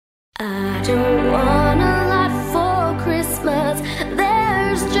I don't want a lot for Christmas.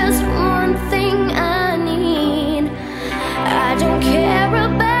 There's just one thing I need. I don't care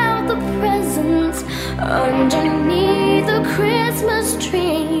about the presents underneath the Christmas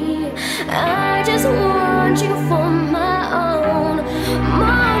tree. I just want you for my own,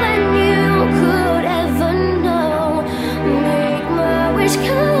 more than you could ever know. Make my wish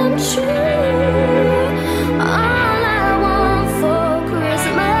come true. All I want for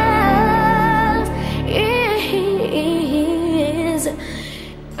Christmas is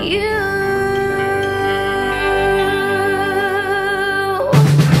you.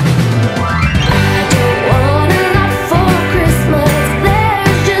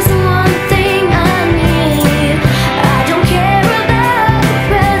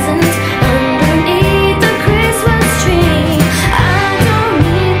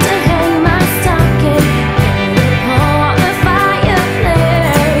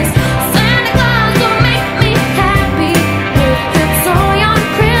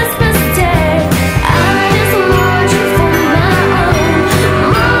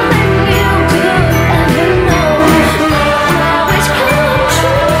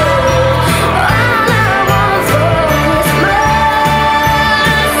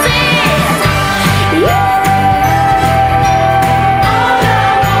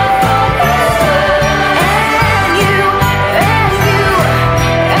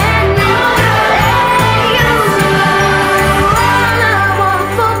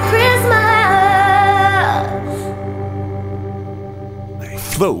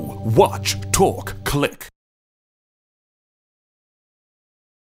 Flow, watch, talk, click.